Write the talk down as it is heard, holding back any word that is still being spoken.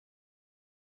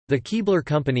The Keebler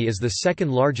Company is the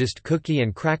second largest cookie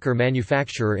and cracker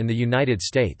manufacturer in the United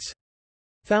States.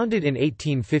 Founded in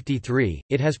 1853,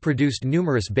 it has produced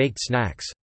numerous baked snacks.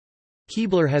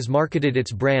 Keebler has marketed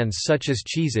its brands such as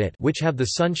Cheez-It, which have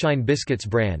the Sunshine Biscuits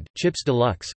brand, Chips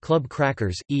Deluxe, Club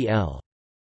Crackers, E.L.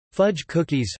 Fudge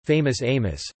Cookies, Famous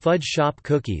Amos, Fudge Shop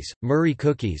Cookies, Murray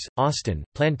Cookies, Austin,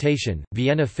 Plantation,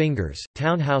 Vienna Fingers,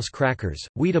 Townhouse Crackers,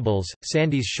 Wheatables,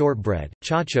 Sandy's Shortbread,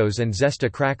 Chachos and Zesta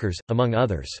Crackers, among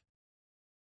others.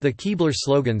 The Keebler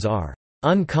slogans are,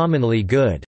 "Uncommonly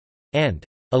good," and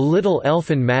 "A little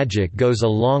elfin magic goes a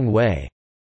long way."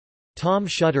 Tom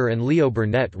Shutter and Leo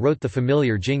Burnett wrote the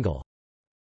familiar jingle.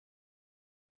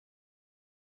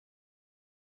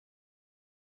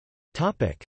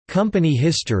 Company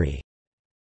history.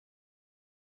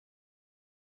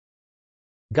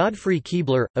 Godfrey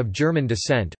Keebler, of German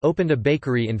descent, opened a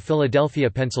bakery in Philadelphia,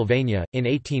 Pennsylvania, in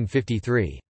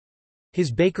 1853. His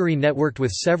bakery networked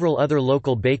with several other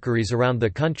local bakeries around the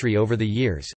country over the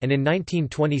years, and in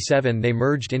 1927 they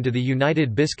merged into the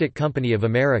United Biscuit Company of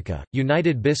America.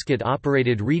 United Biscuit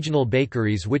operated regional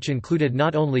bakeries which included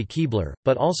not only Keebler,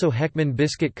 but also Heckman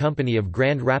Biscuit Company of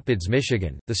Grand Rapids,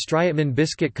 Michigan, the Stryatman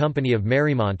Biscuit Company of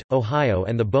Marymount, Ohio,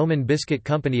 and the Bowman Biscuit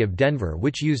Company of Denver,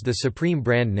 which used the Supreme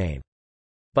brand name.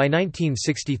 By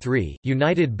 1963,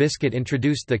 United Biscuit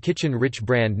introduced the Kitchen Rich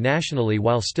brand nationally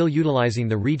while still utilizing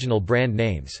the regional brand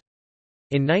names.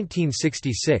 In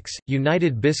 1966,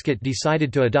 United Biscuit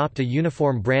decided to adopt a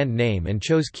uniform brand name and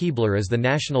chose Keebler as the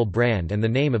national brand and the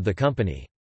name of the company.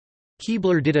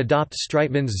 Keebler did adopt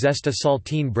Stryatman's Zesta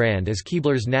Saltine brand as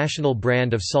Keebler's national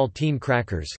brand of saltine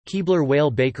crackers. Keebler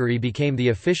Whale Bakery became the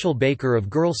official baker of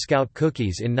Girl Scout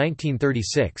cookies in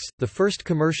 1936, the first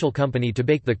commercial company to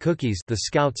bake the cookies. The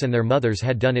Scouts and their mothers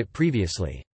had done it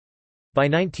previously. By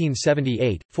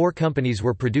 1978, 4 companies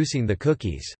were producing the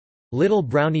cookies. Little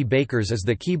Brownie Bakers is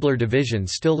the Keebler division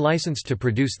still licensed to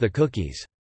produce the cookies.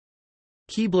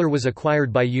 Keebler was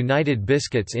acquired by United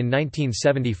Biscuits in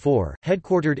 1974,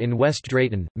 headquartered in West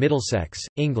Drayton, Middlesex,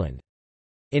 England.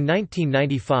 In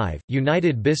 1995,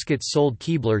 United Biscuits sold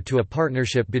Keebler to a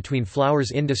partnership between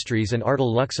Flowers Industries and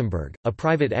Artel Luxembourg, a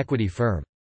private equity firm.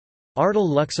 Artel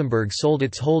Luxembourg sold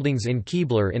its holdings in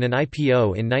Keebler in an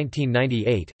IPO in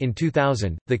 1998. In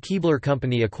 2000, the Keebler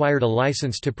Company acquired a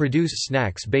license to produce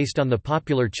snacks based on the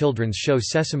popular children's show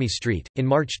Sesame Street. In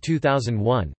March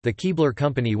 2001, the Keebler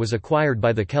Company was acquired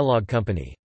by the Kellogg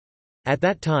Company. At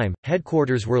that time,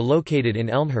 headquarters were located in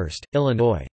Elmhurst,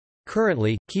 Illinois.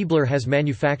 Currently, Keebler has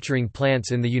manufacturing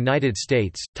plants in the United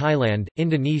States, Thailand,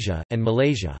 Indonesia, and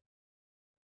Malaysia.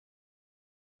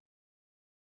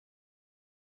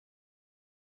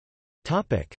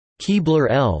 Keebler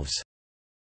Elves.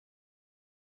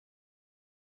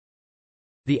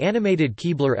 The animated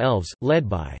Keebler Elves, led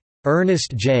by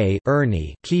Ernest J.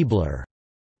 Ernie Keebler,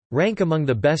 rank among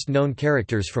the best-known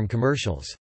characters from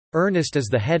commercials. Ernest is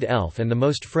the head elf and the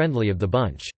most friendly of the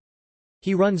bunch.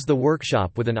 He runs the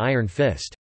workshop with an iron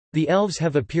fist. The elves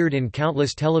have appeared in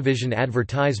countless television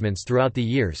advertisements throughout the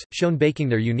years, shown baking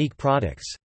their unique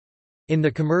products. In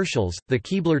the commercials, the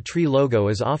Keebler tree logo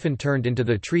is often turned into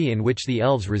the tree in which the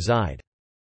elves reside.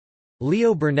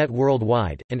 Leo Burnett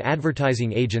Worldwide, an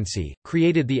advertising agency,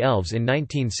 created the elves in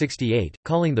 1968,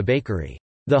 calling the bakery,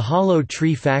 "The Hollow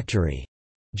Tree Factory."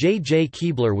 J.J.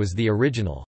 Keebler was the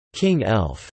original King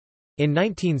Elf in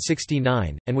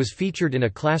 1969, and was featured in a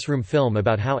classroom film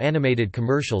about how animated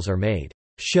commercials are made,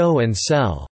 "Show and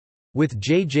Sell," with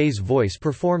J.J.'s voice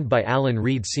performed by Alan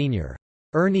Reed Sr.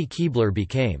 Ernie Keebler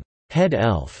became head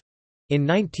elf in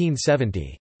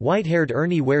 1970. White-haired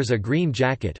Ernie wears a green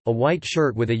jacket, a white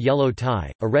shirt with a yellow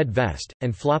tie, a red vest,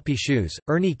 and floppy shoes.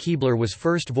 Ernie Keebler was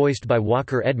first voiced by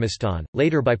Walker Edmiston,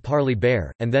 later by Parley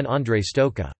Bear, and then Andre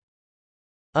Stoka.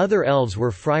 Other elves were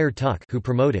Friar Tuck, who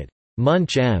promoted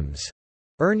Munch M's,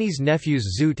 Ernie's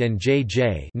nephews Zoot and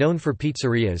J.J., known for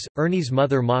pizzerias, Ernie's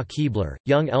mother Ma Keebler,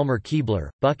 young Elmer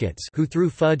Keebler, Buckets, who threw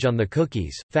fudge on the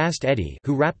cookies, Fast Eddie,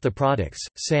 who wrapped the products,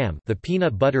 Sam, the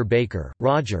peanut butter baker,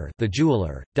 Roger, the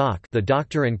jeweler, Doc, the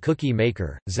doctor and cookie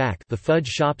maker, Zach, the fudge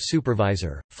shop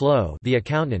supervisor, Flo, the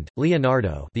accountant,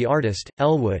 Leonardo, the artist,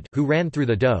 Elwood, who ran through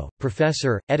the dough,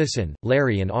 Professor, Edison,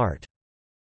 Larry, and Art.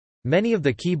 Many of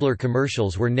the Keebler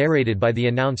commercials were narrated by the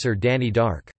announcer Danny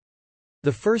Dark.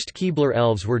 The first Keebler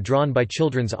Elves were drawn by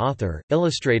children's author,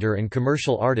 illustrator and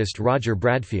commercial artist Roger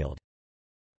Bradfield.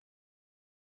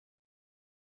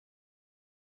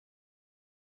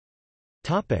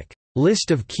 List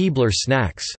of Keebler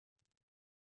snacks.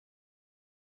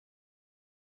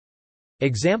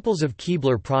 Examples of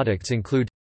Keebler products include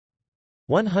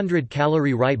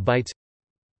 100-calorie Right Bites,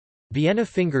 Vienna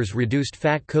Fingers reduced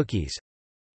fat cookies,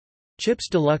 Chips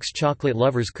Deluxe Chocolate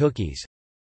Lovers Cookies,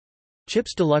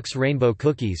 Chips Deluxe Rainbow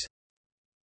Cookies,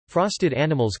 Frosted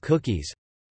Animals Cookies,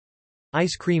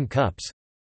 Ice Cream Cups,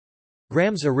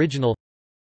 Grahams Original,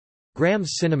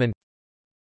 Grahams Cinnamon,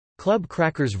 Club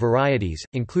Crackers varieties,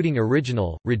 including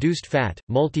original, reduced fat,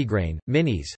 multigrain,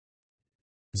 minis,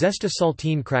 Zesta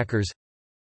Saltine Crackers,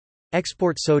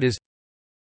 Export Sodas,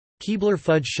 Keebler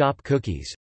Fudge Shop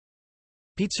Cookies,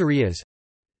 Pizzerias,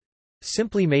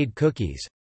 Simply Made Cookies,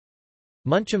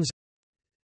 Munchums,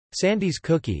 Sandy's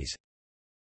Cookies,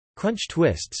 Crunch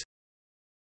Twists,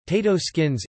 Tato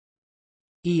Skins,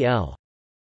 E.L.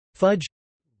 Fudge,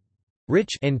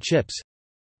 Rich and Chips,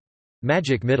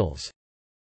 Magic Middles.